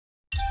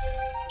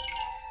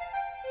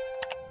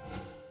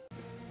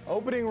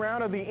Opening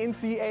round of the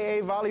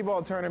NCAA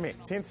Volleyball Tournament.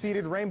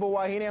 10th-seeded Rainbow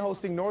Wahine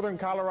hosting Northern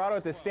Colorado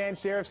at the Stan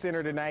Sheriff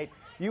Center tonight.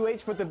 UH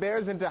put the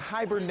Bears into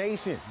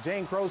hibernation.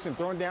 Jane Croson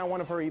throwing down one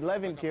of her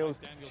 11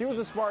 kills. She was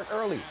a spark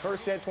early.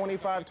 First set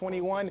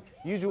 25-21,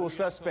 usual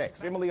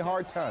suspects. Emily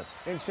Hartung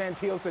and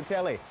Chantil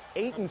Satele,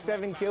 8 and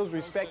 7 kills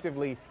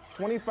respectively.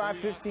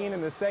 25-15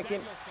 in the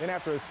second. Then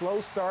after a slow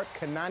start,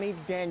 Kanani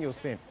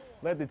Danielson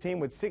led the team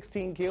with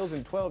 16 kills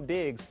and 12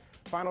 digs.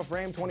 Final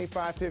frame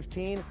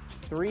 25-15,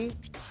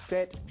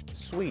 3-set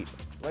sweep.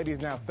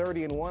 Ladies now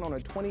 30-1 on a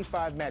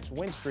 25-match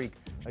win streak.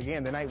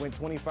 Again, the night went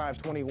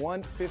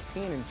 25-21,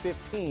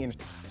 15-15.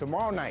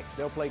 Tomorrow night,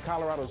 they'll play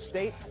Colorado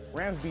State.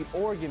 Rams beat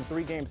Oregon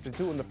 3-2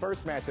 in the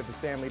first match at the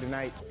Stanley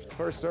tonight.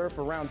 First serve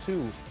for round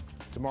 2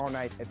 tomorrow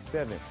night at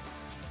 7.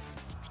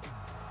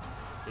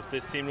 If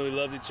this team really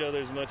loves each other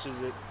as much as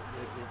it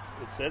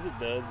says it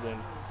does, then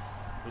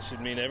this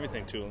should mean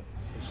everything to them.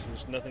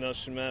 There's nothing else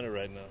should matter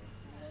right now.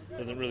 It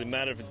doesn't really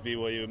matter if it's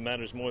BYU. It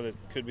matters more that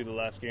it could be the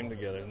last game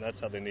together, and that's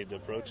how they need to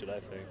approach it, I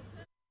think.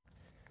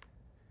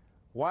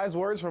 Wise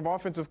words from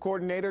offensive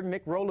coordinator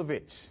Nick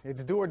Rolovich.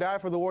 It's do or die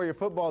for the Warrior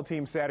football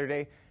team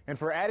Saturday. And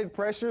for added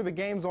pressure, the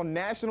game's on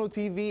national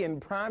TV in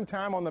prime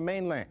time on the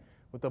mainland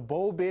with a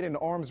bowl bid in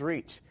arm's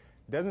reach.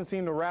 Doesn't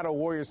seem to rattle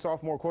Warriors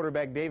sophomore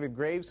quarterback David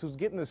Graves, who's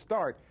getting the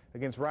start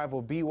against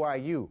rival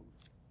BYU.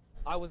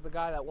 I was the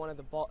guy that wanted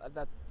the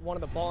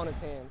ball in his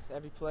hands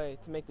every play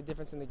to make the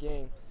difference in the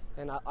game.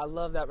 And I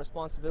love that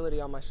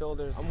responsibility on my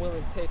shoulders. I'm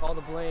willing to take all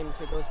the blame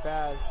if it goes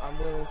bad. I'm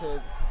willing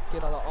to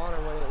get all the honor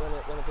when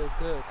it goes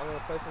good. I'm going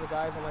to play for the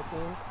guys on my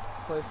team,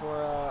 play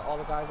for all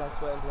the guys I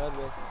sweat and bled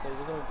with. So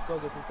we're going to go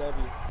get this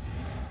W.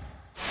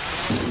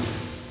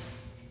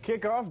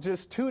 Kickoff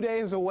just 2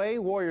 days away.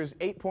 Warriors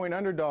 8-point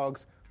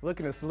underdogs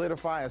looking to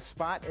solidify a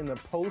spot in the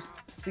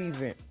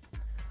postseason.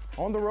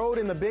 On the road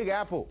in the Big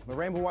Apple, the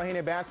Rainbow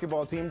Wahine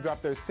basketball team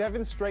dropped their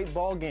 7th straight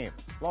ball game.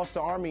 Lost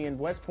to Army in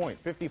West Point,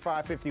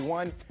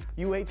 55-51.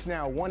 UH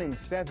now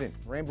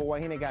 1-7. Rainbow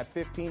Wahine got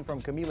 15 from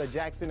Camila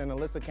Jackson and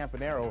Alyssa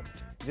Campanero.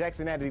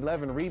 Jackson added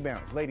 11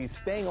 rebounds. Ladies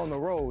staying on the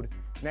road.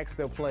 Next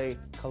they'll play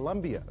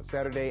Columbia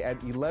Saturday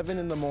at 11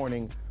 in the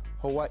morning,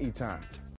 Hawaii time.